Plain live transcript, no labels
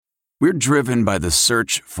We're driven by the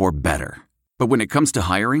search for better. But when it comes to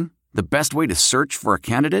hiring, the best way to search for a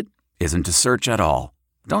candidate isn't to search at all.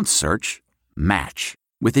 Don't search. Match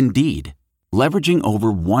with Indeed. Leveraging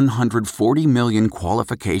over 140 million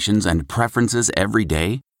qualifications and preferences every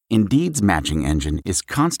day, Indeed's matching engine is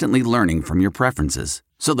constantly learning from your preferences.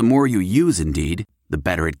 So the more you use Indeed, the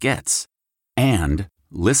better it gets. And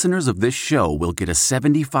listeners of this show will get a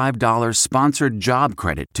 $75 sponsored job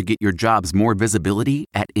credit to get your jobs more visibility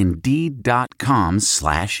at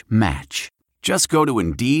Indeed.com/match. Just go to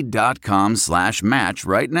Indeed.com/match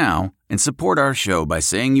right now and support our show by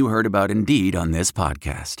saying you heard about Indeed on this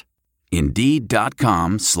podcast.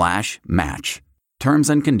 Indeed.com/match. Terms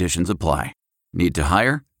and conditions apply. Need to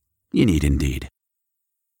hire? You need Indeed.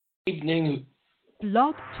 Evening.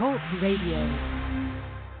 Blog Talk Radio.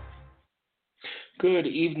 Good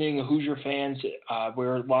evening, Hoosier fans.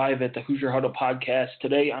 We're live at the Hoosier Huddle podcast.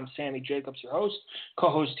 Today, I'm Sammy Jacobs, your host.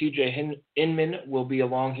 Co-host TJ Inman will be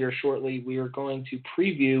along here shortly. We are going to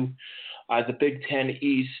preview the Big Ten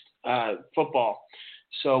East football.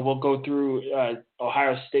 So we'll go through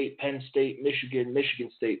Ohio State, Penn State, Michigan,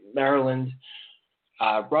 Michigan State, Maryland,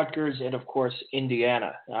 Rutgers, and, of course,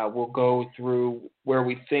 Indiana. We'll go through where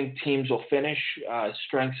we think teams will finish,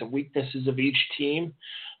 strengths and weaknesses of each team,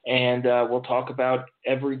 and we'll talk about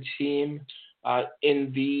every team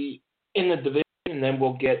in the division, and then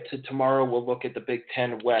we'll get to tomorrow. We'll look at the Big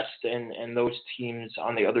Ten West and those teams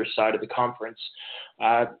on the other side of the conference.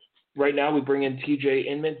 Right now, we bring in TJ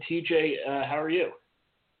Inman. TJ, how are you?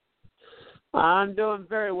 I'm doing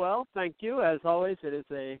very well, thank you. As always, it is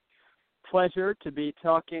a pleasure to be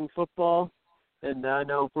talking football, and I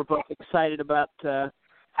know we're both excited about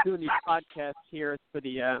doing these podcasts here for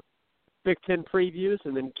the Big Ten previews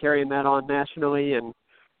and then carrying that on nationally and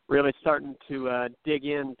really starting to dig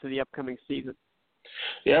into the upcoming season.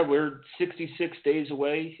 Yeah, we're 66 days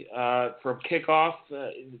away from kickoff,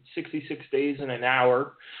 66 days and an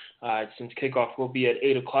hour since kickoff will be at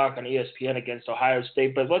 8 o'clock on ESPN against Ohio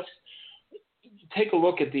State. But let's take a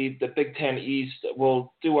look at the Big Ten East.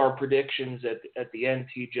 We'll do our predictions at the end,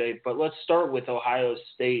 TJ, but let's start with Ohio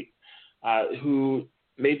State, who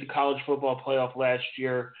made the college football playoff last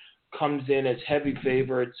year, comes in as heavy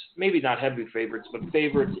favorites, maybe not heavy favorites, but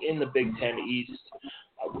favorites in the Big Ten East.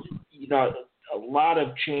 A lot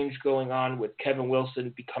of change going on with Kevin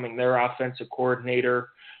Wilson becoming their offensive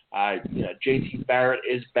coordinator. JT Barrett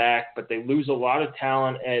is back, but they lose a lot of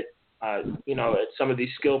talent at some of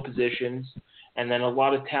these skill positions, and then a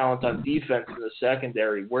lot of talent on defense in the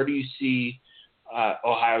secondary. Where do you see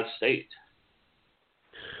Ohio State?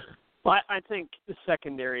 Well, I think the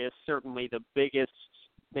secondary is certainly the biggest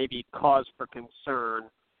maybe cause for concern.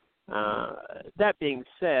 That being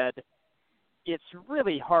said, it's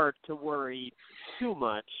really hard to worry too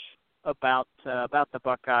much about the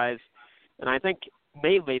Buckeyes, and I think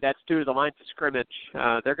mainly that's due to the lines of scrimmage.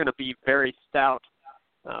 They're going to be very stout,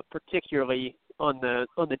 particularly on the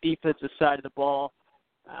defensive side of the ball.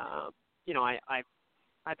 I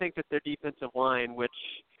think that their defensive line, which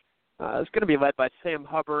is going to be led by Sam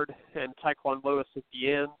Hubbard and Tyquan Lewis at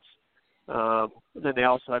the ends. And then they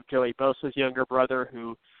also have Joey Bosa's younger brother,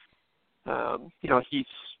 who, I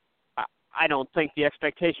don't think the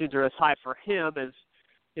expectations are as high for him as,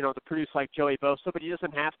 to produce like Joey Bosa, but he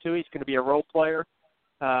doesn't have to. He's going to be a role player.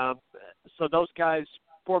 So those guys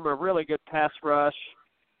form a really good pass rush.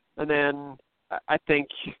 And then I think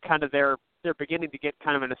kind of they're beginning to get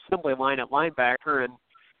kind of an assembly line at linebacker. And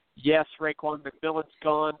yes, Raekwon McMillan's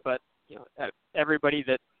gone, but everybody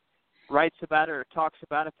that writes about it or talks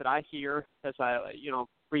about it that I hear as I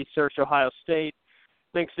research Ohio State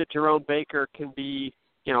thinks that Jerome Baker can be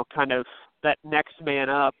kind of that next man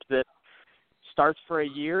up that starts for a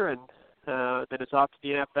year and then is off to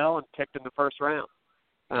the NFL and picked in the first round.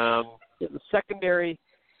 In the secondary,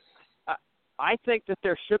 I think that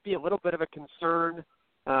there should be a little bit of a concern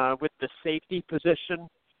with the safety position.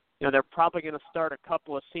 They're probably going to start a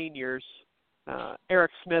couple of seniors.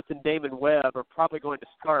 Eric Smith and Damon Webb are probably going to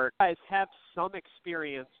start. Guys have some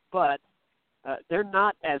experience, but they're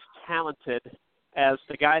not as talented as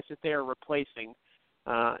the guys that they are replacing.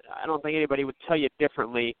 I don't think anybody would tell you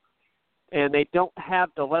differently. And they don't have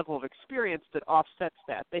the level of experience that offsets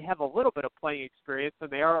that. They have a little bit of playing experience, and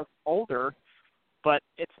they are older, but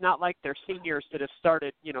it's not like they're seniors that have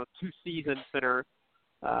started, 2 seasons that are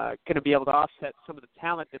going to be able to offset some of the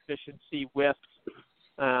talent deficiency with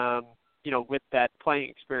that playing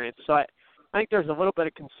experience. So I think there's a little bit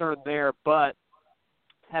of concern there, but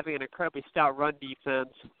having an incredibly stout run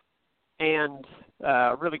defense and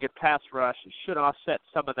a really good pass rush should offset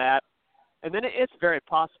some of that. And then it's very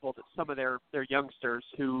possible that some of their youngsters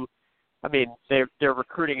who I mean, they're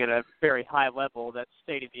recruiting at a very high level. That's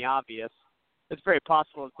stating the obvious. It's very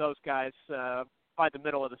possible that those guys, by the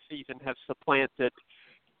middle of the season, have supplanted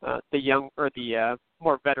the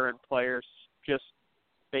more veteran players just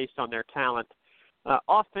based on their talent.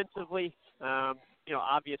 Offensively,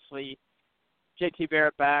 obviously, J.T.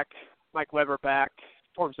 Barrett back, Mike Weber back,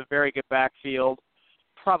 forms a very good backfield.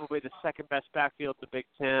 Probably the second best backfield in the Big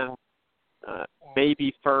Ten.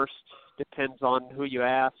 Maybe first, depends on who you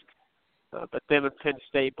ask. But them and Penn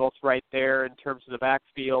State both right there in terms of the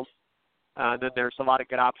backfield. And then there's a lot of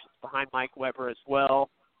good options behind Mike Weber as well.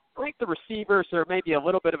 I think the receivers are maybe a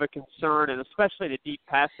little bit of a concern, and especially the deep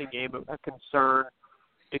passing game a concern,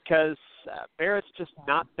 because Barrett's just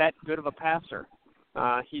not that good of a passer.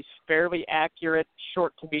 He's fairly accurate,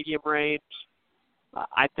 short to medium range.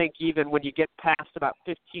 I think even when you get past about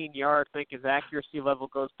 15 yards, I think his accuracy level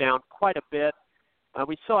goes down quite a bit.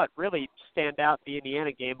 We saw it really stand out in the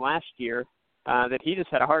Indiana game last year, that he just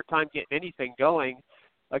had a hard time getting anything going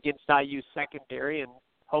against IU's secondary, and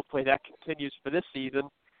hopefully that continues for this season.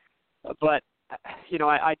 But,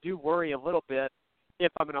 I do worry a little bit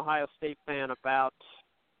if I'm an Ohio State fan about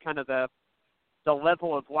kind of the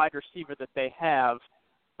level of wide receiver that they have.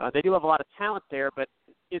 They do have a lot of talent there, but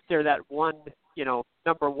is there that one,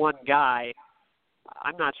 number one guy?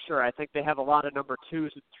 I'm not sure. I think they have a lot of number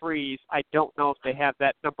twos and threes. I don't know if they have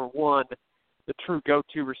that number one, the true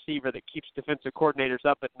go-to receiver that keeps defensive coordinators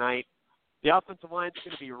up at night. The offensive line is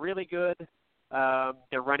going to be really good.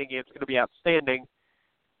 Their running game is going to be outstanding.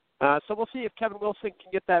 So we'll see if Kevin Wilson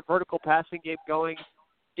can get that vertical passing game going.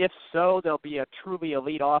 If so, they'll be a truly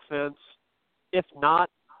elite offense. If not,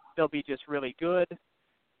 they'll be just really good.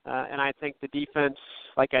 And I think the defense,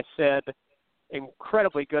 like I said,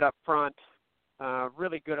 incredibly good up front,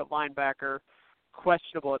 really good at linebacker,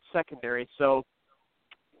 questionable at secondary. So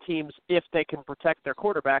teams, if they can protect their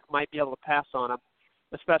quarterback, might be able to pass on them,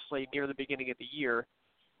 especially near the beginning of the year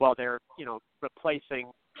while they're,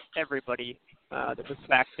 replacing everybody that was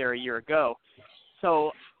back there a year ago.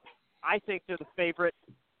 So I think they're the favorite,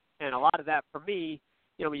 and a lot of that for me,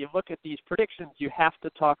 when you look at these predictions, you have to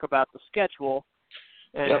talk about the schedule.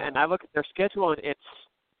 And I look at their schedule, and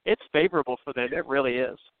it's favorable for them. It really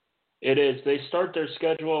is. It is. They start their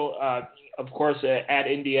schedule, of course, at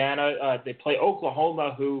Indiana. They play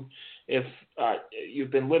Oklahoma, who, if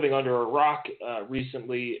you've been living under a rock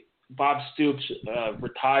recently, Bob Stoops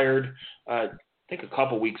retired, I think a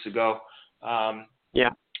couple weeks ago,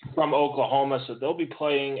 from Oklahoma. So they'll be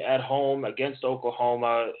playing at home against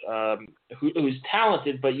Oklahoma, who's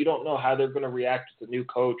talented, but you don't know how they're going to react to the new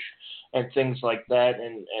coach and things like that.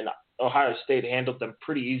 And Ohio State handled them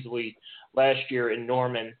pretty easily last year in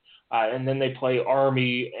Norman. And then they play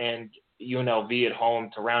Army and UNLV at home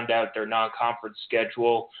to round out their non-conference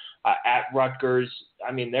schedule. At Rutgers,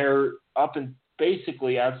 I mean, they're up and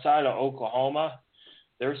basically outside of Oklahoma.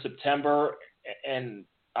 Their September and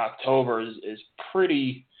October is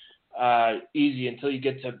pretty easy until you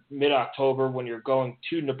get to mid-October when you're going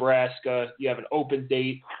to Nebraska. You have an open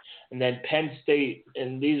date, and then Penn State,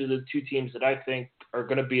 and these are the two teams that I think are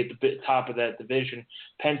going to be at the top of that division.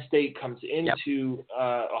 Penn State comes into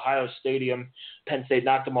Ohio Stadium. Penn State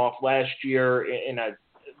knocked them off last year in a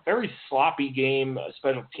very sloppy game,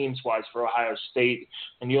 special teams-wise, for Ohio State.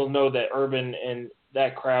 And you'll know that Urban and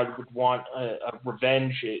that crowd would want a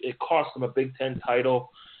revenge. It cost them a Big Ten title,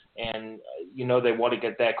 and they want to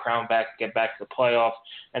get that crown back, get back to the playoff.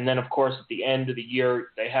 And then, of course, at the end of the year,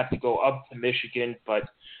 they have to go up to Michigan. But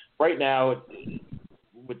right now,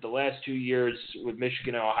 with the last 2 years with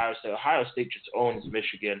Michigan and Ohio State just owns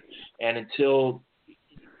Michigan. And until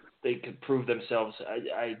they can prove themselves,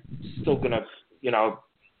 I'm still going to,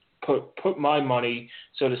 put my money,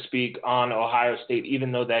 so to speak, on Ohio State,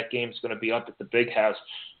 even though that game's going to be up at the Big House.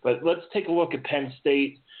 But let's take a look at Penn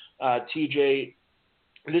State. TJ,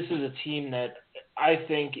 this is a team that I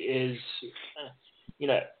think is,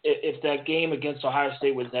 if that game against Ohio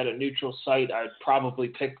State was at a neutral site, I'd probably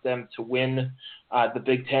pick them to win the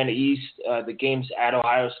Big Ten East. The game's at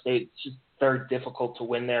Ohio State. It's just very difficult to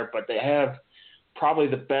win there, but they have probably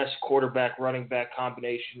the best quarterback running back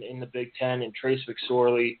combination in the Big Ten in Trace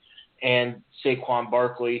McSorley and Saquon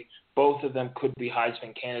Barkley. Both of them could be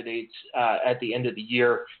Heisman candidates at the end of the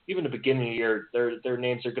year. Even the beginning of the year, their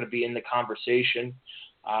names are going to be in the conversation.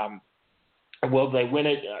 Will they win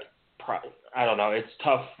it? I don't know. It's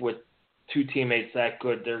tough with two teammates that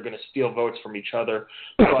good. They're going to steal votes from each other,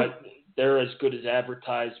 but they're as good as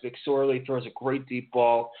advertised. McSorley throws a great deep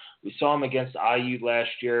ball. We saw him against IU last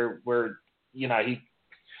year where, I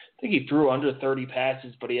think he threw under 30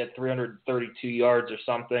 passes, but he had 332 yards or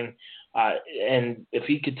something. And if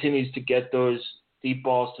he continues to get those deep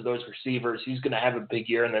balls to those receivers. He's going to have a big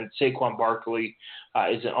year. And then Saquon Barkley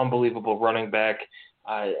is an unbelievable running back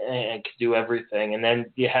and can do everything. And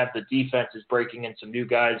then you have the defense is breaking in some new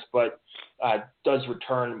guys, but does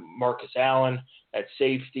return Marcus Allen at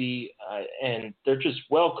safety, and they're just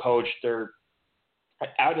well coached. They're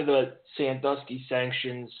out of the Sandusky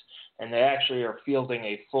sanctions, and they actually are fielding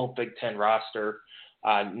a full Big Ten roster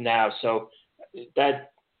now. So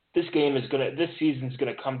that this season is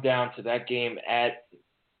gonna come down to that game at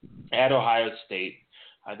Ohio State.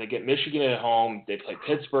 They get Michigan at home. They play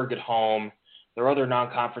Pittsburgh at home. Their other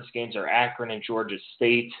non-conference games are Akron and Georgia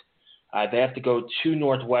State. They have to go to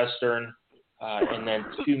Northwestern. And then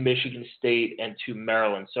to Michigan State and to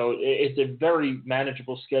Maryland. So it's a very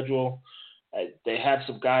manageable schedule. They have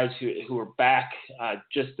some guys who are back.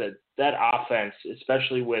 Just that offense,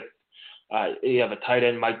 especially with you have a tight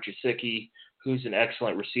end, Mike Gesicki, who's an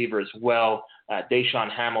excellent receiver as well.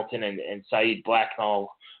 Deshaun Hamilton and Saeed Blacknall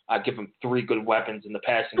give them three good weapons in the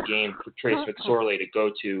passing game for Trace McSorley to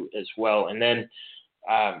go to as well. And then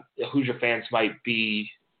Hoosier fans might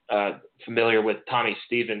be familiar with Tommy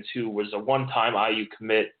Stevens, who was a one-time IU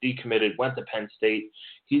commit, decommitted, went to Penn State.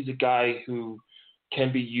 He's a guy who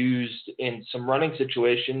can be used in some running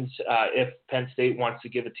situations if Penn State wants to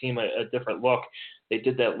give a team a different look. They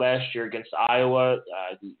did that last year against Iowa.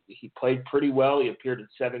 He played pretty well. He appeared in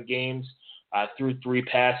 7 games, threw 3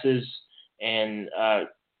 passes, and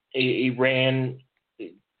he ran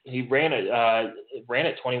it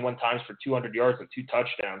 21 times for 200 yards and 2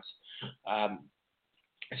 touchdowns.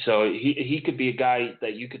 So he could be a guy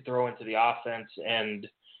that you could throw into the offense and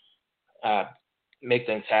make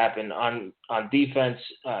things happen. On defense,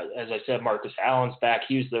 as I said, Marcus Allen's back.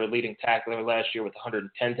 He was their leading tackler last year with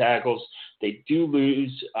 110 tackles. They do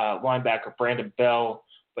lose linebacker Brandon Bell,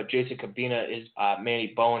 but Jason Cabina is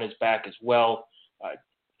Manny Bowen is back as well.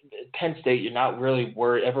 Penn State, you're not really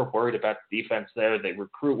ever worried about the defense there. They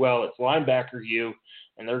recruit well. It's linebacker you,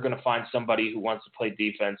 and they're going to find somebody who wants to play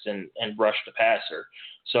defense and rush the passer.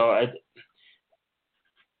 So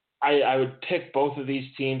I would pick both of these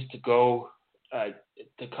teams to go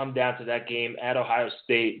to come down to that game at Ohio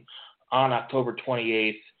State on October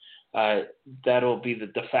 28th. That'll be the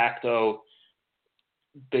de facto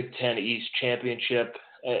Big Ten East championship.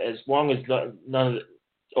 As long as none of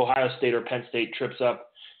Ohio State or Penn State trips up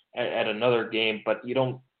at another game, but you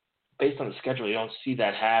don't, based on the schedule, you don't see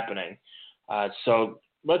that happening. So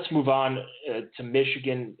let's move on to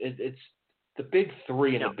Michigan. It's the big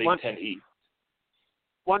 3 in the Big Ten East.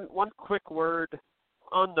 One quick word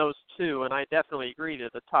on those 2, and I definitely agree to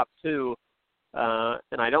the top 2,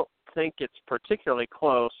 and I don't think it's particularly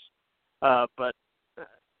close, but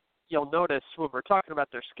you'll notice when we're talking about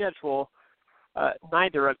their schedule,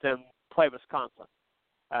 neither of them play Wisconsin,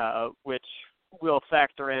 which will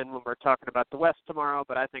factor in when we're talking about the West tomorrow,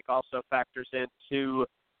 but I think also factors into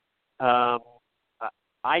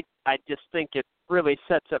I just think it really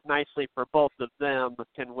sets up nicely for both of them.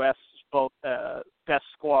 Can West's both best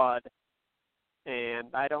squad, and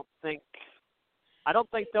I don't think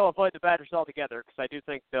they'll avoid the Badgers altogether, because I do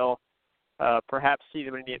think they'll perhaps see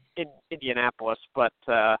them in Indianapolis, but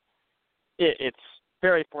it's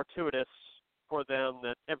very fortuitous for them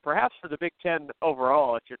that, and perhaps for the Big Ten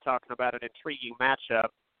overall, if you're talking about an intriguing matchup,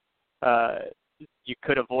 you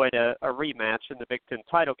could avoid a rematch in the Big Ten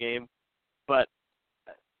title game, but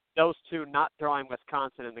those 2 not drawing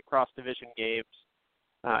Wisconsin in the cross-division games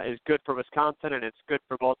is good for Wisconsin, and it's good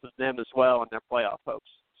for both of them as well in their playoff hopes.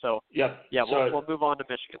 So, we'll move on to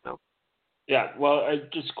Michigan, though. Yeah, well,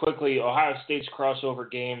 just quickly, Ohio State's crossover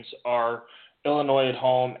games are Illinois at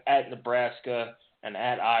home, at Nebraska, and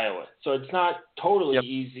at Iowa. So it's not totally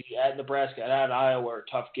easy. At Nebraska and at Iowa are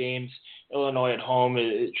tough games. Illinois at home,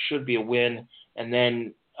 it should be a win. And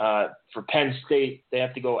then for Penn State, they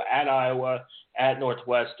have to go at Iowa, at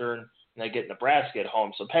Northwestern, and they get Nebraska at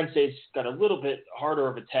home. So Penn State's got a little bit harder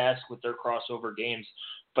of a task with their crossover games,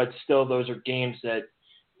 but still those are games that,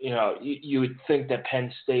 you would think that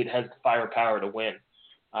Penn State has the firepower to win,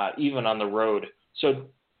 even on the road. So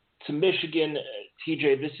to Michigan,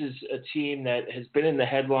 TJ, this is a team that has been in the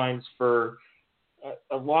headlines for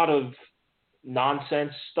a lot of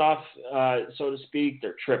nonsense stuff, so to speak.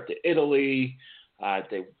 Their trip to Italy,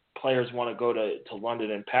 players want to go to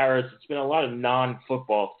London and Paris. It's been a lot of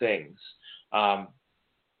non-football things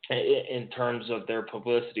in terms of their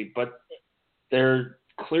publicity, but they're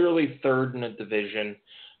clearly third in the division.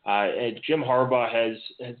 And Jim Harbaugh has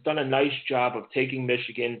done a nice job of taking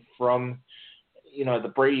Michigan from,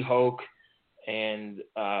 the Brady Hoke and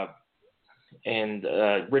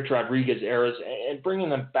Rich Rodriguez eras and bringing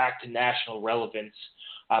them back to national relevance.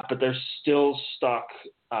 but they're still stuck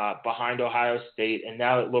behind Ohio State, and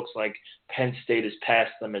now it looks like Penn State has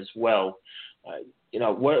passed them as well.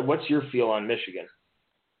 What's your feel on Michigan?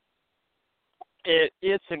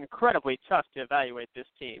 It's incredibly tough to evaluate this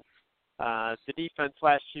team. The defense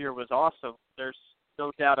last year was awesome. There's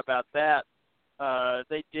no doubt about that.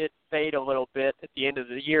 They did fade a little bit at the end of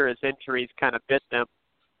the year as injuries kind of bit them.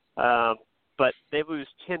 But they lose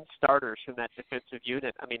 10 starters from that defensive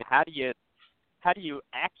unit. I mean, how do you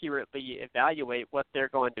accurately evaluate what they're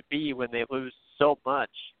going to be when they lose so much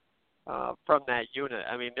from that unit?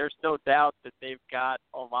 I mean, there's no doubt that they've got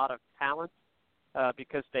a lot of talent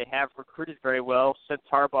because they have recruited very well since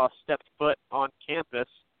Harbaugh stepped foot on campus.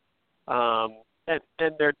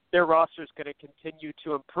 And their roster is going to continue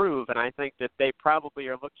to improve, and I think that they probably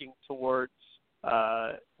are looking towards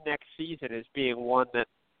next season as being one that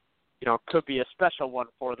could be a special one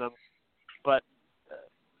for them. But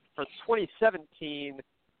for 2017,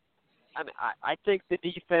 I mean, I think the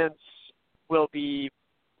defense will be,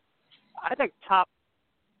 I think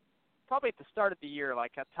probably at the start of the year,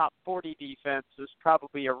 like a top 40 defense is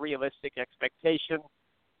probably a realistic expectation.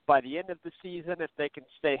 By the end of the season, if they can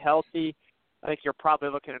stay healthy, I think you're probably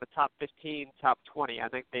looking at a top 15, top 20. I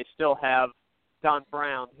think they still have Don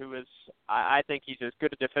Brown, who is, I think he's as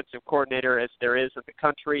good a defensive coordinator as there is in the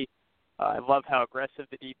country. I love how aggressive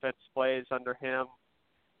the defense plays under him.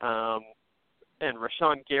 And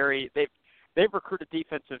Rashawn Gary, they've recruited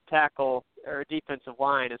defensive tackle or defensive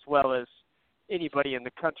line as well as anybody in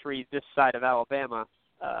the country this side of Alabama.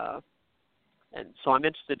 And so I'm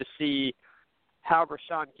interested to see how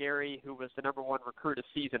Rashawn Gary, who was the number one recruit a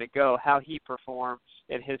season ago, how he performs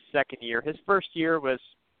in his second year. His first year was,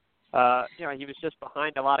 he was just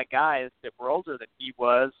behind a lot of guys that were older than he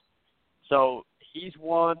was. So he's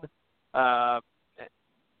one,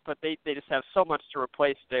 but they just have so much to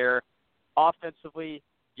replace there. Offensively,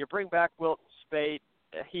 you bring back Wilton Speight.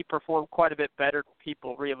 He performed quite a bit better than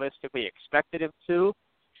people realistically expected him to.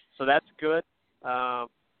 So that's good. And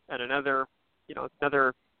another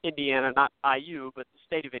Indiana, not IU, but the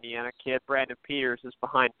state of Indiana kid, Brandon Peters, is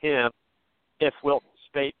behind him if Wilton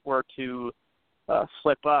Speight were to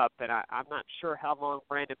slip up. And I'm not sure how long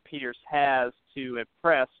Brandon Peters has to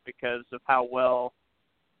impress because of how well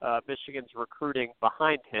Michigan's recruiting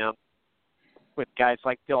behind him with guys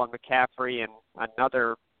like Dylan McCaffrey and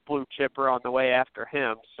another blue chipper on the way after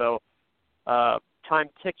him. So time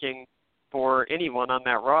ticking for anyone on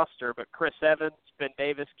that roster. But Chris Evans, Ben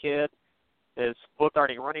Davis kid, is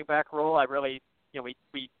starting running back role. I really,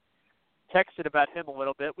 we texted about him a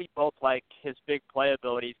little bit. We both like his big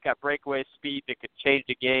playability. He's got breakaway speed that could change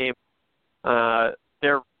the game.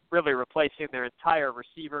 They're really replacing their entire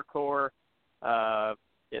receiver core.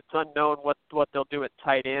 It's unknown what they'll do at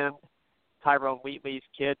tight end. Tyrone Wheatley's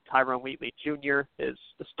kid, Tyrone Wheatley Jr., is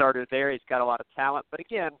the starter there. He's got a lot of talent. But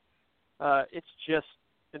again, it's just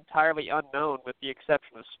entirely unknown with the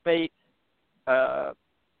exception of Speight.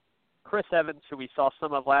 Chris Evans, who we saw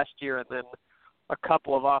some of last year, and then a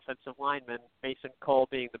couple of offensive linemen, Mason Cole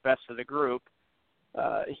being the best of the group.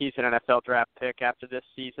 He's an NFL draft pick after this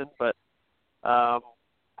season, but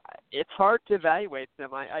it's hard to evaluate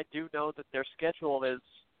them. I do know that their schedule is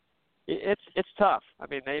it's tough. I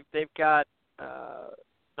mean, they've got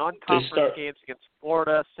non-conference games against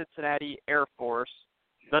Florida, Cincinnati, Air Force.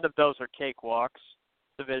 None of those are cakewalks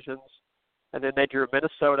divisions. And then they drew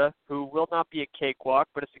Minnesota, who will not be a cakewalk,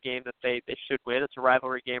 but it's a game that they should win. It's a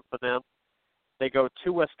rivalry game for them. They go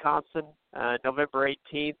to Wisconsin November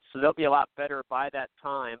 18th, so they'll be a lot better by that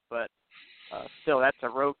time. But still, that's a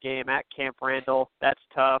road game at Camp Randall. That's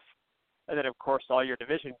tough. And then, of course, all your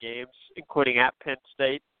division games, including at Penn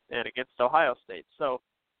State and against Ohio State. So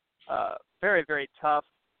very, very tough.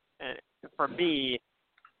 And for me,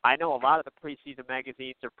 I know a lot of the preseason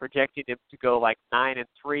magazines are projecting them to go like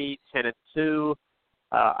 9-3, 10-2.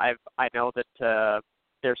 I know that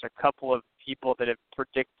there's a couple of people that have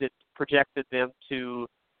projected them to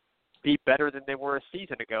be better than they were a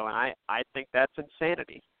season ago, and I think that's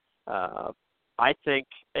insanity. I think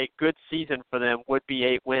a good season for them would be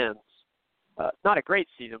 8 wins. Not a great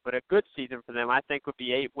season, but a good season for them, I think, would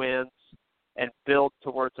be 8 wins and build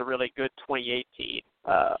towards a really good 2018.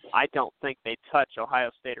 I don't think they touch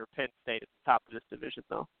Ohio State or Penn State at the top of this division,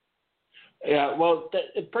 though. Yeah, well,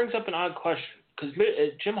 it brings up an odd question because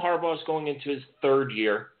Jim Harbaugh is going into his 3rd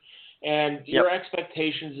year, and your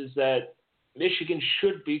expectations is that Michigan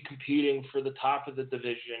should be competing for the top of the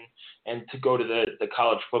division and to go to the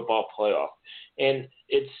college football playoff. And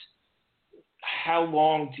it's how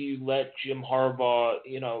long do you let Jim Harbaugh,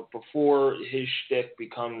 before his shtick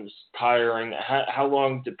becomes tiring? How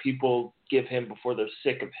long do people give him before they're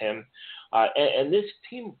sick of him? And this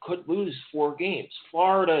team could lose 4 games.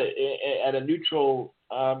 Florida at a neutral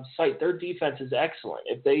site, their defense is excellent.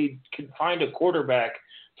 If they can find a quarterback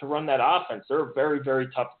to run that offense, they're a very, very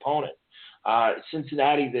tough opponent.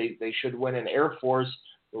 Cincinnati, they should win. In Air Force,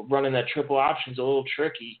 running that triple option is a little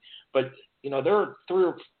tricky. But, there are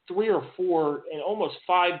three or four and almost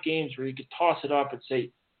 5 games where you could toss it up and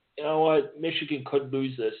say, you know what, Michigan could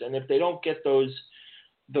lose this. And if they don't get those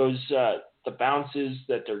the bounces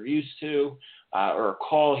that they're used to, or a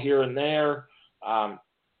call here and there, or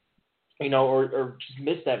just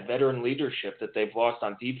miss that veteran leadership that they've lost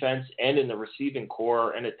on defense and in the receiving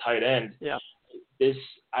core and at tight end. Yeah.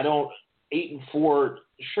 8-4,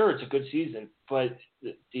 sure, it's a good season, but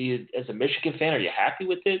as a Michigan fan, are you happy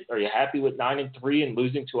with it? Are you happy with 9-3 and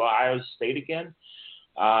losing to Ohio State again?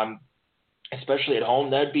 Especially at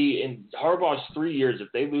home, that'd be in Harbaugh's 3 years. If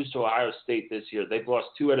they lose to Ohio State this year, they've lost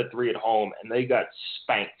 2 out of 3 at home, and they got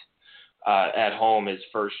spanked at home his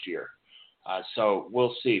first year. So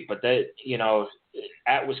we'll see. But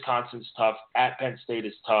at Wisconsin's tough. At Penn State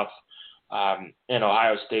is tough. And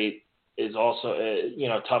Ohio State is also,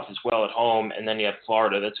 tough as well at home. And then you have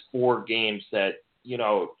Florida. That's 4 games that,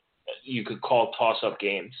 you could call toss-up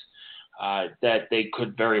games that they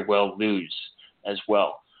could very well lose as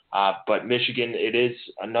well. But Michigan, it is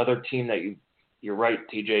another team that you're right,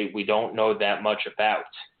 TJ, we don't know that much about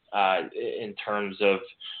in terms of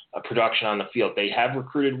production on the field. They have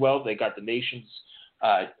recruited well. They got the nation's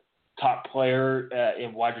top player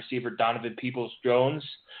in wide receiver, Donovan Peoples-Jones.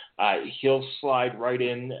 He'll slide right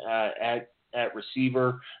in at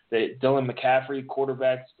receiver. Dylan McCaffrey,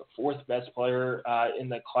 quarterback, the 4th best player in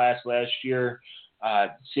the class last year.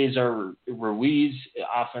 Cesar Ruiz,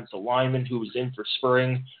 offensive lineman who was in for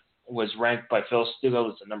spring, was ranked by Phil Steele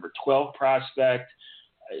as the number 12 prospect.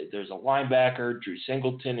 There's a linebacker, Drew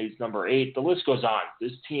Singleton, who's number 8. The list goes on.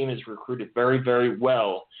 This team is recruited very, very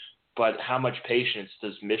well, but how much patience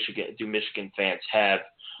do Michigan fans have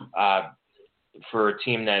for a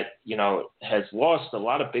team that, has lost a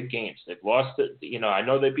lot of big games? They've lost it. I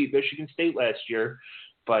know they beat Michigan State last year,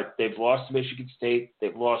 but they've lost to Michigan State.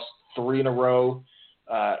 They've lost 3 in a row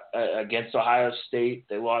against Ohio State.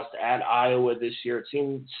 They lost at Iowa this year. It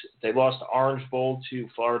seems they lost the Orange Bowl to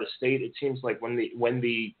Florida State. It seems like when the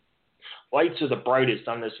lights are the brightest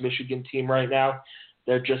on this Michigan team right now,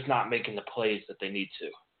 they're just not making the plays that they need to.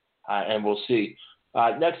 And we'll see.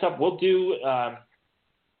 Next up, we'll do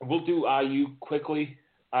IU quickly,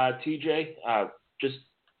 TJ.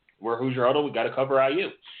 We're Hoosier Huddle. We got to cover IU.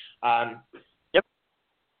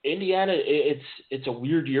 Indiana, it's a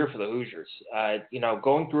weird year for the Hoosiers.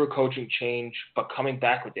 Going through a coaching change, but coming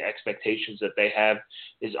back with the expectations that they have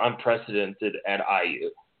is unprecedented at IU.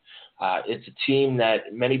 It's a team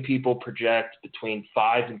that many people project between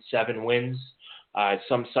 5 and 7 wins.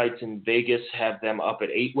 Some sites in Vegas have them up at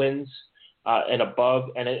 8 wins and above,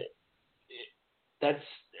 and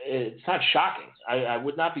it's not shocking. I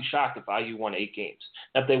would not be shocked if IU won 8 games.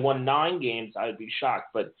 Now, if they won 9 games, I would be shocked,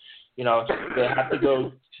 but they have to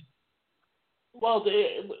go. Well,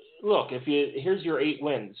 look, here's your 8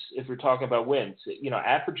 wins. If you're talking about wins,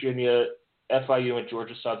 at Virginia, FIU, and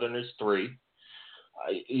Georgia Southern is 3.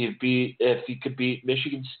 If you could beat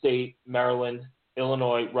Michigan State, Maryland,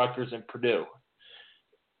 Illinois, Rutgers, and Purdue.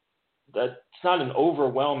 That's not an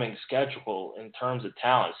overwhelming schedule in terms of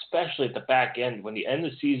talent, especially at the back end when you end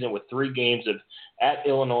the season with 3 games of at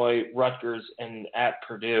Illinois, Rutgers, and at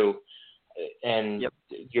Purdue. And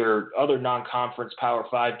your other non-conference Power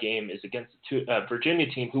 5 game is against the Virginia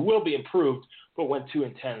team, who will be improved, but went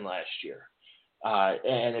 2-10 last year.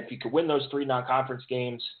 And if you could win those 3 non-conference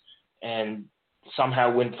games and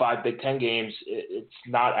somehow win 5 Big Ten games, it's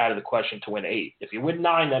not out of the question to win 8. If you win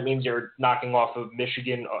 9, that means you're knocking off of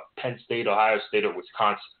Michigan, Penn State, Ohio State, or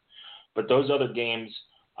Wisconsin. But those other games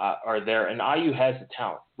are there, and IU has the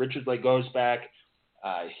talent. Richard Legault's back.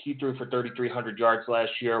 He threw for 3,300 yards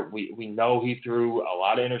last year. We know he threw a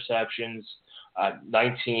lot of interceptions,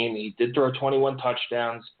 19. He did throw 21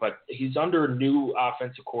 touchdowns, but he's under a new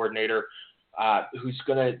offensive coordinator who's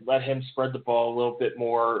going to let him spread the ball a little bit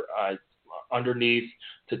more underneath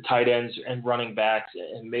to tight ends and running backs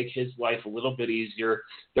and make his life a little bit easier.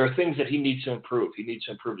 There are things that he needs to improve. He needs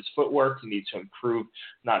to improve his footwork. He needs to improve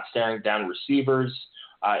not staring down receivers.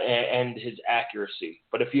 And his accuracy.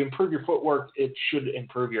 But if you improve your footwork, it should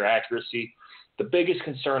improve your accuracy. The biggest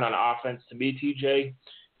concern on offense to me, TJ,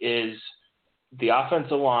 is the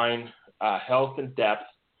offensive line health and depth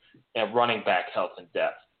and running back health and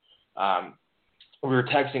depth. We were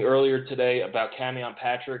texting earlier today about Camion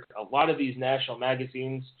Patrick. A lot of these national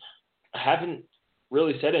magazines haven't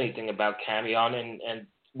really said anything about Camion, and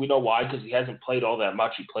we know why, because he hasn't played all that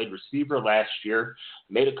much. He played receiver last year,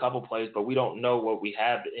 made a couple plays, but we don't know what we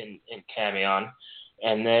have in Camion.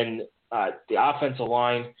 And then the offensive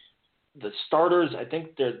line, the starters, I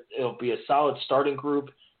think it'll be a solid starting group,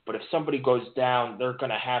 but if somebody goes down, they're going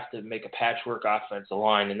to have to make a patchwork offensive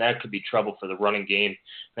line, and that could be trouble for the running game.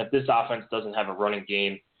 And if this offense doesn't have a running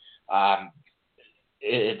game,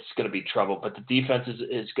 it's going to be trouble. But the defense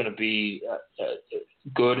is going to be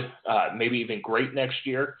good, maybe even great next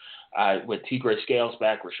year with Tigre Scales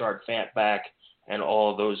back, Rashard Fant back, and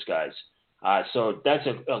all of those guys. So that's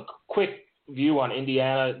a quick view on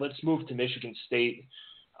Indiana. Let's move to Michigan State,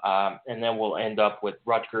 and then we'll end up with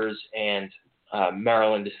Rutgers and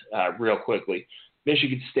Maryland real quickly.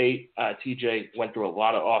 Michigan State, TJ went through a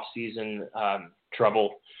lot of off-season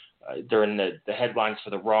trouble during the headlines for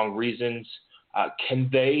the wrong reasons. Can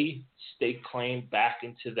they stake claim back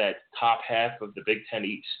into that top half of the Big Ten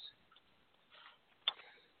East?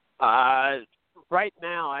 Right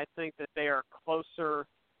now, I think that they are closer,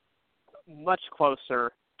 much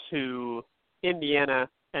closer to Indiana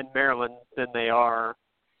and Maryland than they are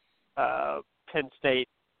Penn State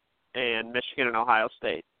and Michigan and Ohio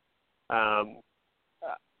State.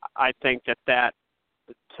 I think that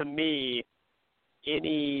to me,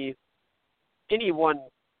 anyone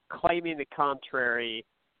claiming the contrary,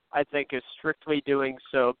 I think, is strictly doing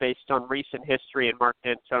so based on recent history and Mark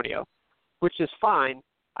D'Antonio, which is fine.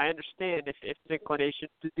 I understand if it's inclination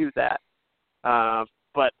to do that.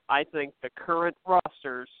 But I think the current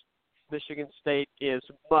rosters, Michigan State is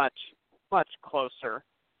much, much closer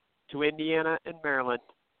to Indiana and Maryland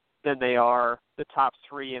than they are the top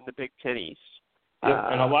three in the Big Ten East. Yep,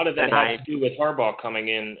 and a lot of that has to do with Harbaugh coming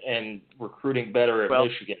in and recruiting better at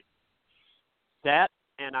Michigan. That,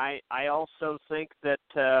 and I also think that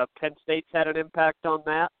Penn State's had an impact on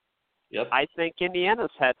that. Yep. I think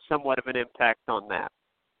Indiana's had somewhat of an impact on that.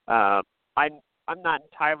 I'm not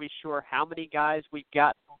entirely sure how many guys we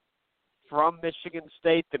got from Michigan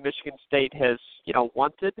State that Michigan State has,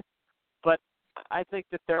 wanted, but I think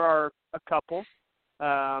that there are a couple.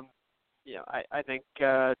 I think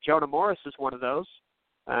Jonah Morris is one of those.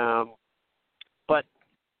 But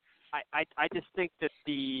I just think that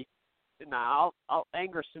I'll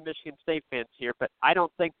anger some Michigan State fans here, but I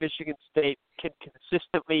don't think Michigan State can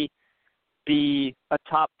consistently be a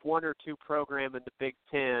top 1 or 2 program in the Big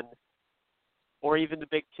Ten or even the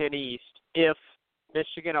Big Ten East if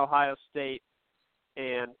Michigan, Ohio State,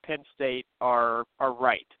 and Penn State are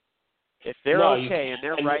right. If they're and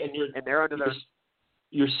they're right and they're under their...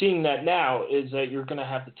 You're seeing that now is that you're going to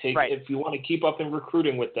have to take, if you want to keep up in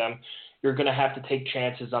recruiting with them, you're going to have to take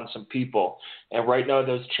chances on some people. And right now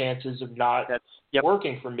those chances are not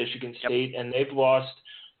working for Michigan State, and they've lost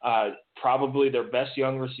probably their best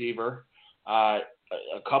young receiver, a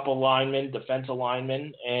couple linemen, defensive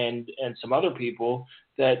linemen, and some other people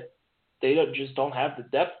that they just don't have the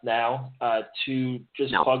depth now to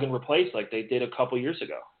just plug and replace like they did a couple years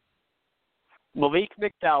ago. Malik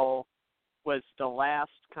McDowell was the last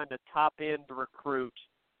kind of top-end recruit,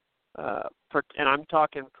 and I'm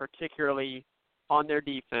talking particularly on their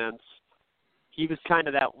defense. He was kind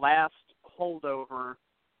of that last holdover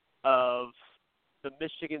of the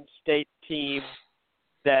Michigan State team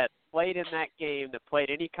that played in that game, that played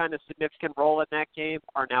any kind of significant role in that game,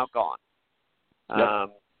 are now gone.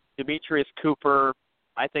 Yep. Demetrius Cooper,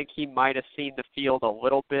 I think he might have seen the field a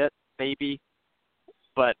little bit, maybe,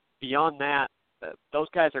 but beyond that, those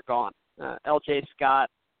guys are gone. L.J.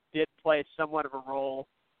 Scott did play somewhat of a role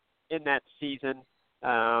in that season,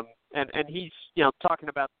 and he's talking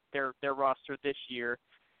about their roster this year.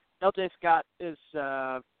 L.J. Scott is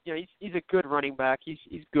he's a good running back.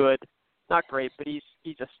 He's good, not great, but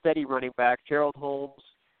he's a steady running back. Gerald Holmes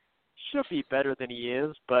should be better than he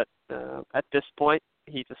is, but at this point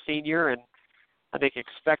he's a senior, and I think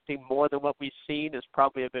expecting more than what we've seen is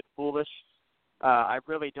probably a bit foolish. I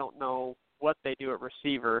really don't know what they do at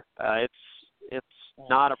receiver. It's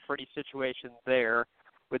not a pretty situation there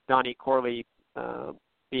with Donnie Corley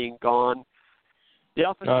being gone.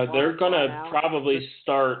 The they're going to probably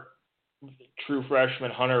start true freshman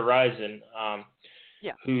Hunter Rison,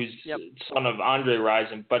 who's son of Andre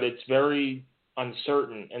Rison, but it's very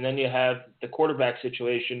uncertain. And then you have the quarterback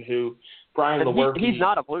situation who Brian Lewerke. He's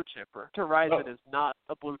not a blue chipper. Hunter Rison is not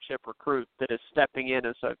a blue chip recruit that is stepping in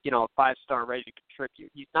as a 5-star ready to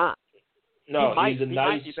contribute. He's not. No, he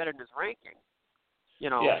might be better in his ranking.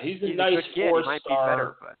 He's a nice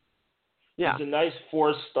 4-star. He's a nice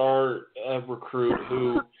 4-star recruit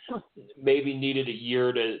who maybe needed a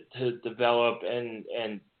year to develop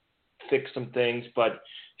and fix some things, but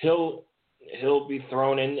he'll be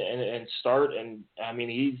thrown in and start. And I mean,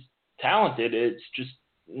 he's talented. It's just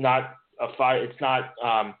not a fight. It's not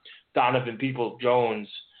Donovan Peoples-Jones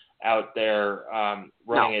out there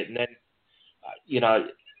running it. And then,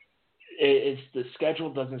 it's the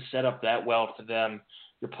schedule doesn't set up that well for them.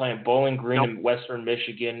 You're playing Bowling Green in Western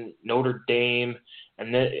Michigan, Notre Dame,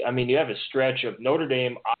 and then you have a stretch of Notre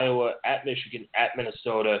Dame, Iowa, at Michigan, at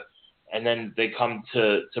Minnesota, and then they come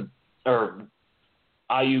or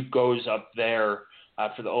IU goes up there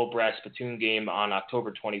for the Old Brass Spittoon game on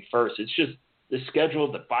October 21st. It's just the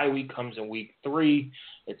schedule. The bye week comes in week 3.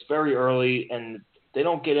 It's very early, and they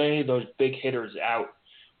don't get any of those big hitters out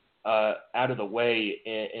of the way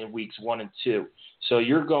in weeks 1 and 2. So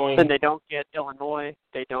you're going. And they don't get Illinois.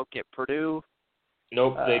 They don't get Purdue.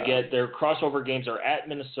 Nope. They get their crossover games are at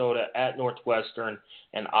Minnesota, at Northwestern,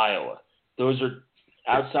 and Iowa. Those are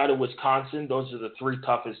outside of Wisconsin. Those are the 3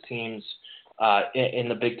 toughest teams in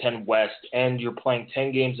the Big Ten West. And you're playing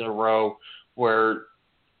 10 games in a row where,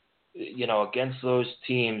 against those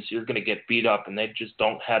teams, you're going to get beat up, and they just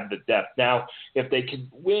don't have the depth. Now, if they could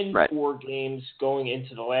win 4 games going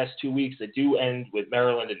into the last 2 weeks, they do end with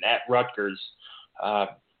Maryland and at Rutgers.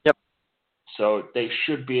 So they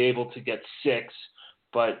should be able to get 6,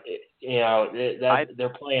 but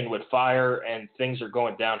they're playing with fire, and things are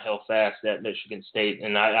going downhill fast at Michigan State.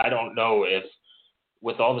 And I don't know if,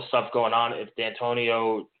 with all the stuff going on, if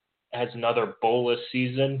D'Antonio has another bolus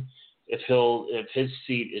season, if his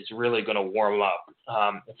seat is really going to warm up,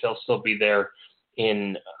 if he'll still be there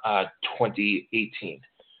in 2018.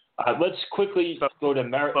 Let's quickly go to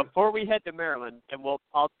Maryland. Before we head to Maryland, and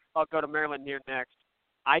I'll go to Maryland here next.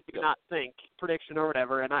 I do not think, prediction or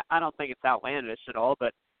whatever, and I don't think it's outlandish at all,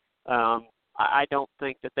 but I don't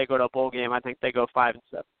think that they go to a bowl game. I think they go 5-7.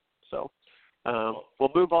 So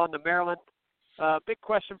we'll move on to Maryland. Big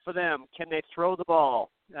question for them: can they throw the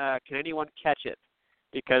ball? Can anyone catch it?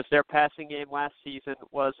 Because their passing game last season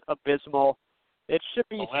was abysmal. It should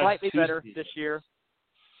be slightly better this year.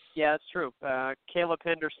 Yeah, that's true. Caleb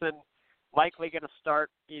Henderson likely going to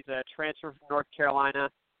start. He's a transfer from North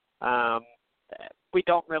Carolina. We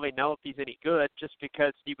don't really know if he's any good. Just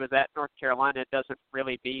because he was at North Carolina doesn't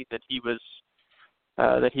really mean that he's going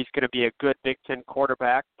to be a good Big Ten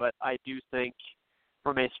quarterback. But I do think,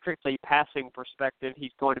 from a strictly passing perspective,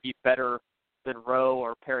 he's going to be better than Rowe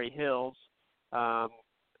or Perry Hills.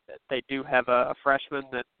 They do have a freshman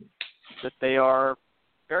that they are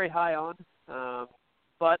very high on,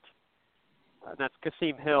 but that's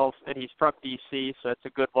Kasim Hills, and he's from D.C., so it's a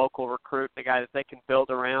good local recruit, a guy that they can build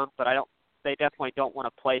around. But they definitely don't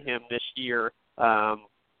want to play him this year. I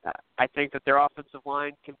think that their offensive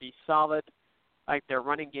line can be solid. I think their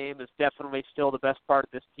running game is definitely still the best part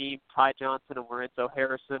of this team. Ty Johnson and Lorenzo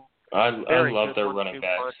Harrison. I love their running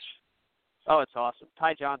backs. Punch. Oh, it's awesome.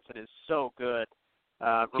 Ty Johnson is so good.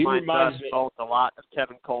 Reminds us both a lot of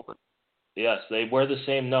Tevin Coleman. Yes, they wear the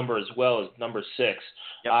same number as well as number 6.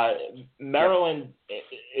 Yep. Maryland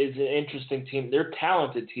is an interesting team. They're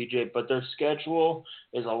talented, TJ, but their schedule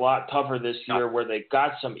is a lot tougher this year, where they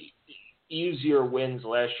got some easier wins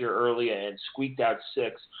last year early and squeaked out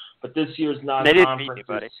 6. But this year's non-conference. They didn't beat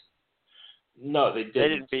anybody. No, they didn't. They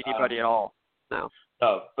didn't beat anybody at all. No.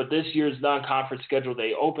 No, but this year's non-conference schedule,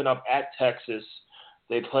 they open up at Texas.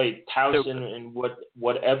 They play Towson in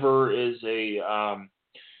whatever is a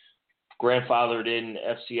grandfathered in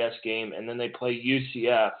FCS game, and then they play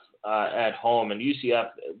UCF at home. And UCF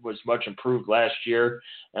was much improved last year,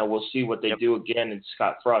 and we'll see what they do again in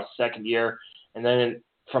Scott Frost's second year. And then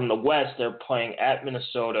from the West, they're playing at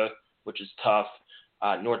Minnesota, which is tough,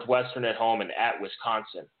 Northwestern at home, and at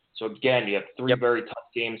Wisconsin. So again, you have 3 very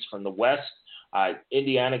tough games from the West.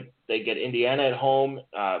 Indiana, they get Indiana at home.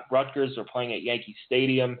 Rutgers are playing at Yankee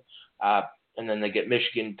Stadium. And then they get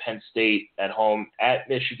Michigan, Penn State at home, at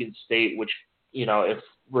Michigan State, which, if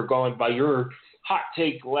we're going by your hot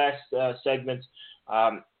take last segment,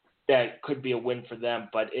 that could be a win for them.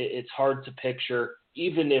 But it's hard to picture,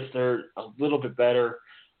 even if they're a little bit better,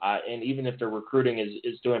 and even if their recruiting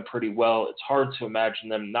is doing pretty well, it's hard to imagine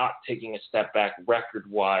them not taking a step back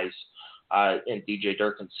record-wise in DJ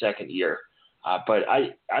Durkin's second year. But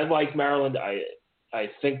I like Maryland. I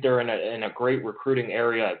think they're in a great recruiting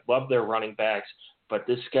area. I love their running backs, but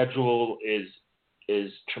this schedule is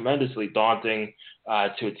tremendously daunting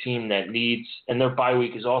to a team that needs, and their bye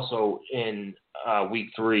week is also in week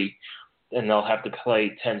 3, and they'll have to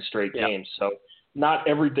play 10 straight games. So not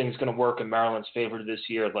everything's going to work in Maryland's favor this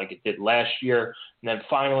year like it did last year. And then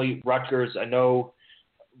finally, Rutgers. I know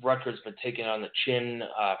Rutgers been taken on the chin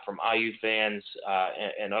from IU fans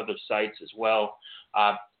and other sites as well.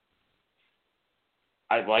 I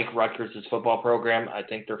like Rutgers' football program. I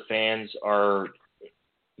think their fans are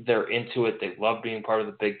they're into it. They love being part of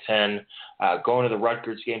the Big Ten. Going to the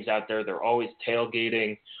Rutgers games out there, they're always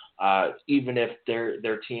tailgating, even if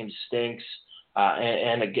their team stinks.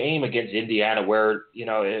 And a game against Indiana where,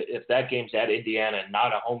 if that game's at Indiana and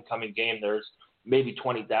not a homecoming game, there's maybe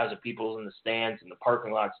 20,000 people in the stands and the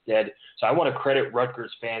parking lot's dead. So I want to credit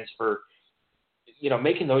Rutgers fans for,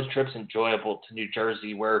 making those trips enjoyable to New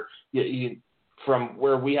Jersey, where from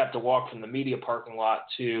where we have to walk from the media parking lot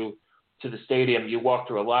to the stadium, you walk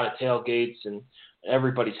through a lot of tailgates and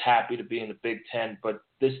everybody's happy to be in the Big Ten. But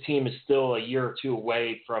this team is still a year or two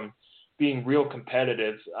away from being real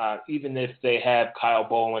competitive, even if they have Kyle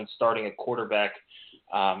Boland starting at quarterback.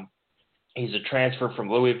 He's a transfer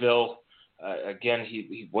from Louisville. Again,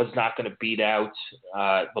 he was not going to beat out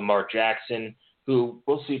Lamar Jackson, who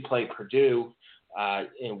we'll see play Purdue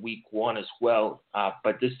in week 1 as well.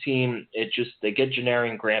 But this team, they get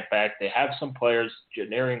Janarian Grant back. They have some players.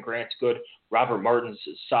 Janarian Grant's good. Robert Martin's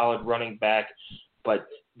a solid running back, but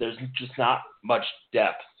there's just not much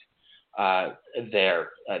depth there.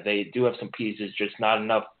 They do have some pieces, just not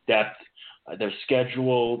enough depth. Their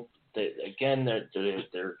schedule,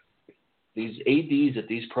 they're these ADs at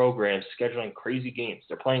these programs scheduling crazy games.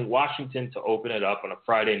 They're playing Washington to open it up on a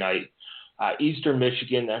Friday night. Eastern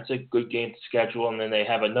Michigan, that's a good game to schedule. And then they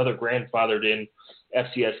have another grandfathered in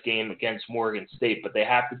FCS game against Morgan State. But they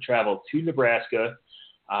have to travel to Nebraska.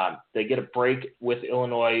 They get a break with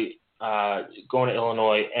Illinois, going to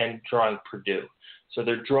Illinois and drawing Purdue. So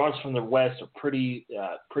their draws from the West are pretty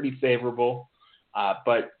favorable.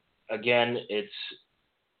 But again,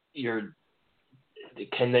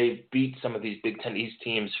 can they beat some of these Big Ten East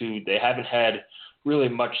teams who they haven't had really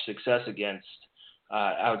much success against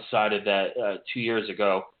outside of that 2 years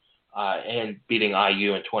ago and beating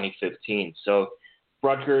IU in 2015. So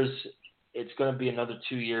Rutgers, it's going to be another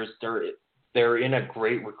 2 years. They're in a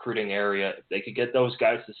great recruiting area. If they could get those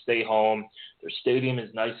guys to stay home, their stadium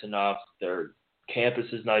is nice enough, their campus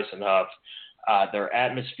is nice enough, their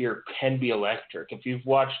atmosphere can be electric. If you've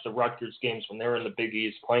watched the Rutgers games when they were in the Big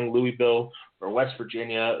East, playing Louisville or West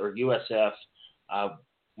Virginia or USF,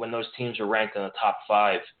 when those teams are ranked in the top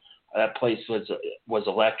 5, that place was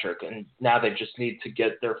electric. And now they just need to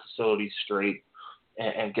get their facilities straight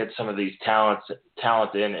and get some of these talent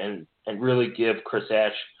in and really give Chris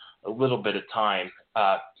Ash a little bit of time.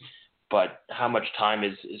 But how much time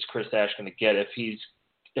is Chris Ash going to get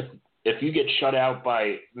if you get shut out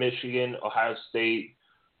by Michigan, Ohio State,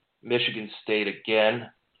 Michigan State again,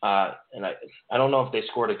 and I don't know if they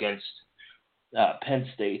scored against Penn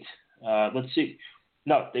State. Let's see.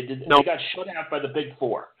 No, they did. Nope. They got shut out by the Big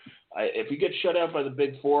Four. If you get shut out by the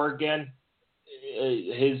Big Four again,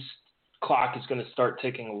 his clock is going to start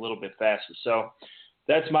ticking a little bit faster. So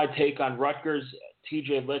that's my take on Rutgers.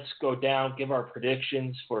 TJ, let's go down, give our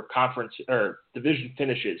predictions for conference or division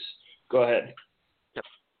finishes. Go ahead.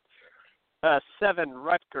 7,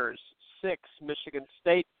 Rutgers. 6, Michigan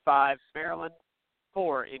State. 5, Maryland.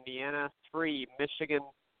 4, Indiana. 3, Michigan.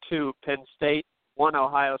 2, Penn State. 1,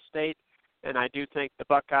 Ohio State. And I do think the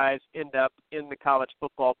Buckeyes end up in the college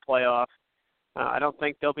football playoff. I don't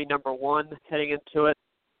think they'll be number 1 heading into it,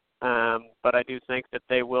 but I do think that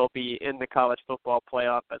they will be in the college football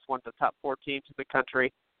playoff as one of the top 4 teams in the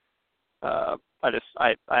country. I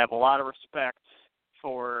have a lot of respect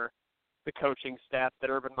for the coaching staff that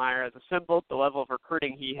Urban Meyer has assembled, the level of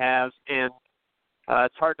recruiting he has, and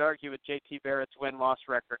it's hard to argue with J.T. Barrett's win-loss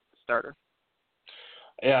record as a starter.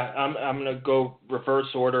 Yeah, I'm going to go reverse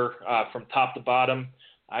order from top to bottom.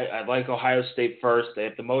 I like Ohio State first. They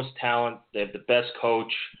have the most talent. They have the best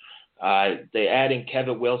coach. They add in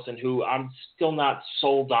Kevin Wilson, who I'm still not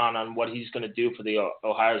sold on what he's going to do for the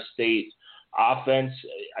Ohio State offense.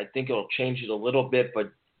 I think it'll change it a little bit,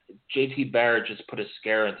 but J.T. Barrett just put a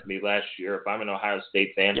scare into me last year. If I'm an Ohio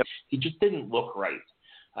State fan, Yep. He just didn't look right,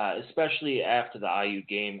 especially after the IU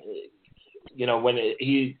game. When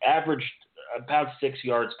he averaged about 6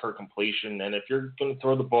 yards per completion, and if you're going to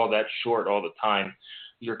throw the ball that short all the time,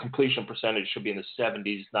 your completion percentage should be in the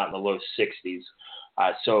 70s, not in the low 60s.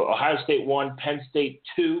 So Ohio State 1, Penn State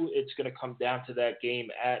 2. It's going to come down to that game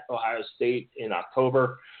at Ohio State in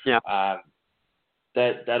October. Yeah.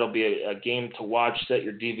 That'll be a game to watch. Set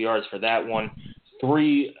your DVRs for that one.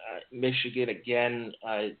 3, Michigan again.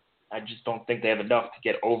 I just don't think they have enough to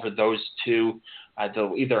get over those 2.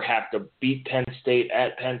 They'll either have to beat Penn State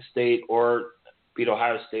at Penn State or beat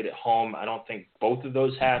Ohio State at home. I don't think both of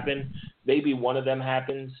those happen. Maybe one of them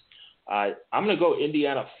happens. I'm going to go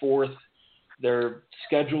Indiana 4th. Their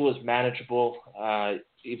schedule is manageable,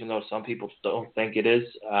 even though some people don't think it is.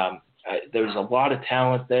 There's a lot of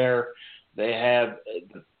talent there. They have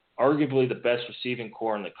arguably the best receiving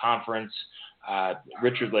core in the conference.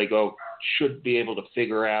 Richard Lagoe should be able to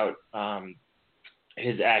figure out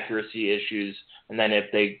his accuracy issues, and then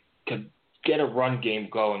if they could get a run game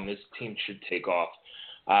going, this team should take off.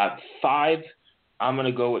 5, I'm going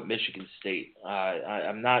to go with Michigan State.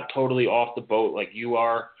 I'm not totally off the boat like you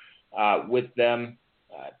are with them,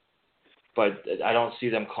 but I don't see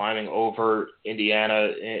them climbing over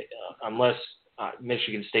Indiana unless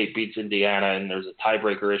Michigan State beats Indiana and there's a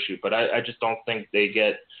tiebreaker issue. But I just don't think they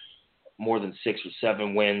get more than 6 or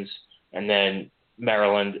 7 wins, and then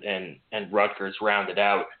Maryland and Rutgers round it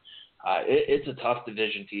out. It's a tough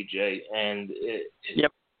division, TJ, and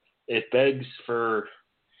it begs for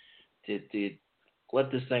to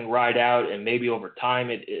let this thing ride out, and maybe over time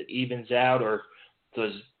it evens out, or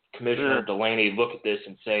does Commissioner Delaney look at this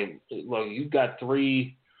and say, look, you've got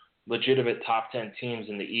 3 legitimate top 10 teams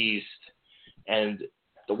in the East, and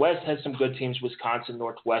the West has some good teams. Wisconsin,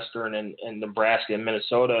 Northwestern, and Nebraska, and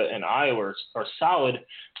Minnesota, and Iowa are solid,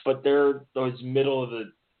 but they're those middle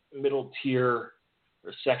tier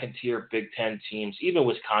or second tier Big Ten teams. Even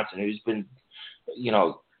Wisconsin, who's been,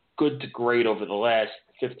 good to great over the last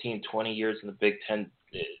 15, 20 years in the Big Ten,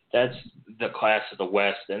 that's the class of the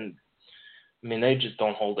West. And I mean, they just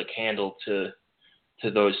don't hold a candle to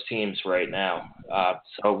those teams right now.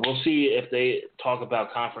 So we'll see if they talk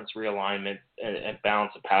about conference realignment and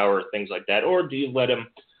balance of power, things like that, or do you let it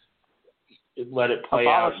play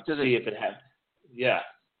out and see if it has? Yeah,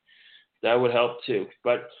 that would help too.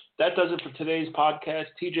 But that does it for today's podcast.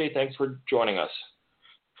 TJ, thanks for joining us.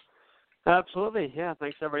 Absolutely. Yeah,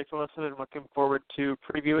 thanks everybody for listening. Looking forward to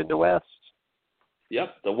previewing the West.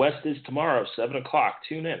 Yep, the West is tomorrow, 7 o'clock.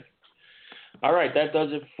 Tune in. All right, that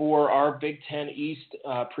does it for our Big Ten East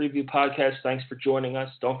preview podcast. Thanks for joining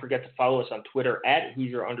us. Don't forget to follow us on Twitter at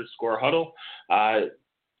Hoosier_Huddle.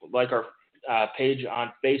 Like our page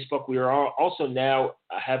on Facebook. We are also now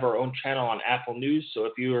have our own channel on Apple News. So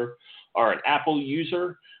if you are an Apple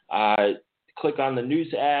user, click on the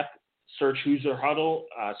news app, search Hoosier Huddle,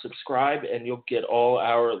 subscribe, and you'll get all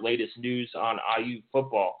our latest news on IU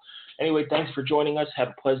football. Anyway, thanks for joining us. Have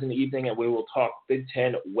a pleasant evening, and we will talk Big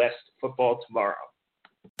Ten West football tomorrow.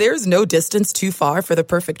 There's no distance too far for the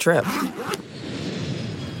perfect trip.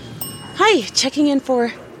 Hi, checking in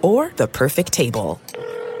for... Or the perfect table.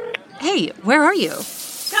 Hey, where are you?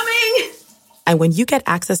 Coming! And when you get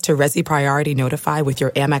access to Resi Priority Notify with your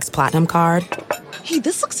Amex Platinum card... Hey,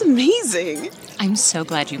 this looks amazing. I'm so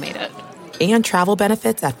glad you made it. And travel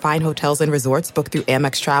benefits at fine hotels and resorts booked through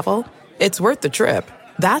Amex Travel, it's worth the trip.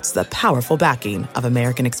 That's the powerful backing of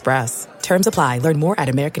American Express. Terms apply. Learn more at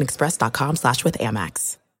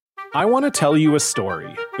americanexpress.com/withAmex. I want to tell you a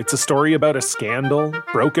story. It's a story about a scandal,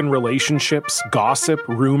 broken relationships, gossip,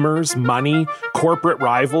 rumors, money, corporate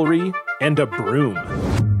rivalry, and a broom.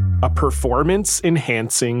 A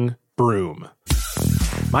performance-enhancing broom.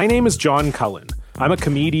 My name is John Cullen. I'm a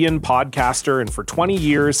comedian, podcaster, and for 20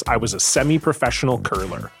 years, I was a semi-professional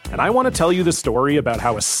curler. And I want to tell you the story about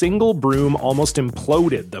how a single broom almost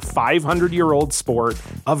imploded the 500-year-old sport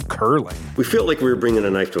of curling. We felt like we were bringing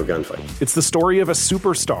a knife to a gunfight. It's the story of a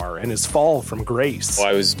superstar and his fall from grace. Well,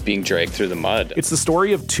 I was being dragged through the mud. It's the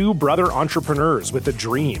story of 2 brother entrepreneurs with a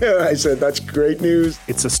dream. I said, that's great news.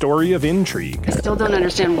 It's a story of intrigue. I still don't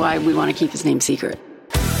understand why we want to keep his name secret.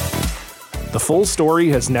 The full story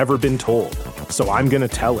has never been told, so I'm going to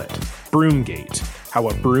tell it. Broomgate, how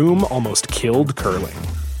a broom almost killed curling.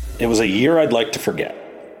 It was a year I'd like to forget.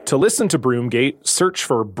 To listen to Broomgate, search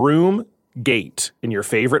for Broomgate in your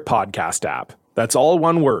favorite podcast app. That's all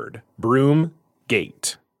one word, Broomgate.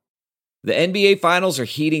 The NBA Finals are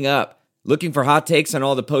heating up. Looking for hot takes on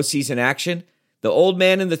all the postseason action? The Old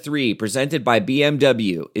Man and the Three, presented by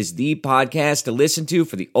BMW, is the podcast to listen to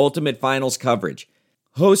for the ultimate finals coverage.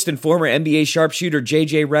 Host and former NBA sharpshooter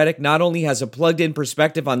JJ Redick not only has a plugged-in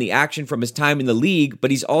perspective on the action from his time in the league,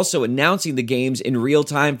 but he's also announcing the games in real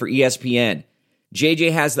time for ESPN.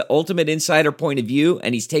 JJ has the ultimate insider point of view,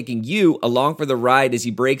 and he's taking you along for the ride as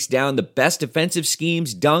he breaks down the best defensive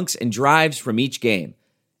schemes, dunks, and drives from each game.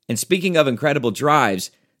 And speaking of incredible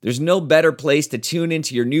drives, there's no better place to tune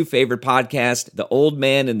into your new favorite podcast, The Old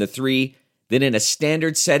Man and the Three, than in a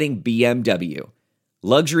standard-setting BMW.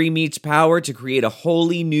 Luxury meets power to create a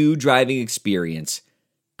wholly new driving experience.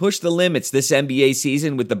 Push the limits this NBA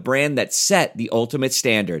season with the brand that set the ultimate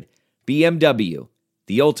standard. BMW,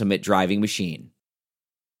 the ultimate driving machine.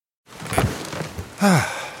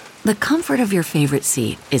 The comfort of your favorite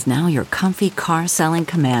seat is now your comfy car selling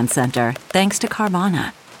command center, thanks to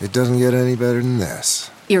Carvana. It doesn't get any better than this.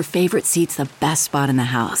 Your favorite seat's the best spot in the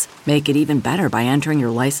house. Make it even better by entering your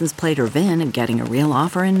license plate or VIN and getting a real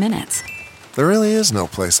offer in minutes. There really is no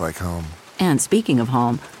place like home. And speaking of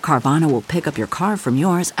home, Carvana will pick up your car from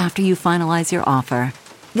yours after you finalize your offer.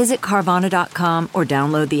 Visit Carvana.com or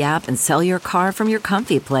download the app and sell your car from your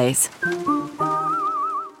comfy place.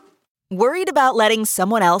 Worried about letting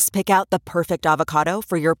someone else pick out the perfect avocado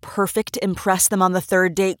for your perfect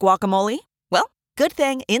impress-them-on-the-third-date guacamole? Well, good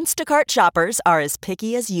thing Instacart shoppers are as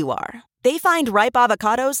picky as you are. They find ripe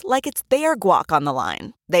avocados like it's their guac on the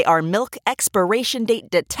line. They are milk expiration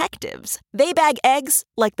date detectives. They bag eggs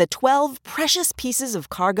like the 12 precious pieces of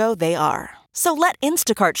cargo they are. So let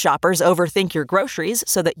Instacart shoppers overthink your groceries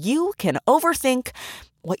so that you can overthink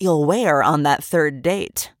what you'll wear on that third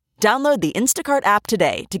date. Download the Instacart app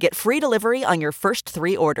today to get free delivery on your first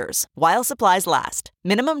 3 orders, while supplies last.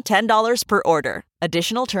 Minimum $10 per order.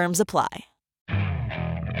 Additional terms apply.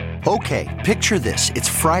 Okay, picture this. It's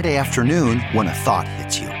Friday afternoon when a thought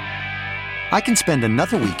hits you. I can spend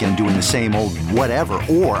another weekend doing the same old whatever,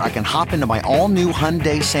 or I can hop into my all-new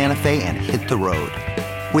Hyundai Santa Fe and hit the road.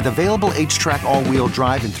 With available H-Track all-wheel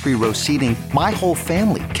drive and 3-row seating, my whole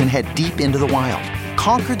family can head deep into the wild.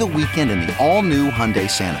 Conquer the weekend in the all-new Hyundai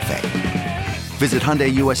Santa Fe. Visit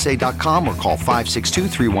HyundaiUSA.com or call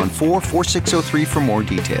 562-314-4603 for more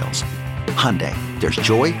details. Hyundai, there's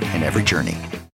joy in every journey.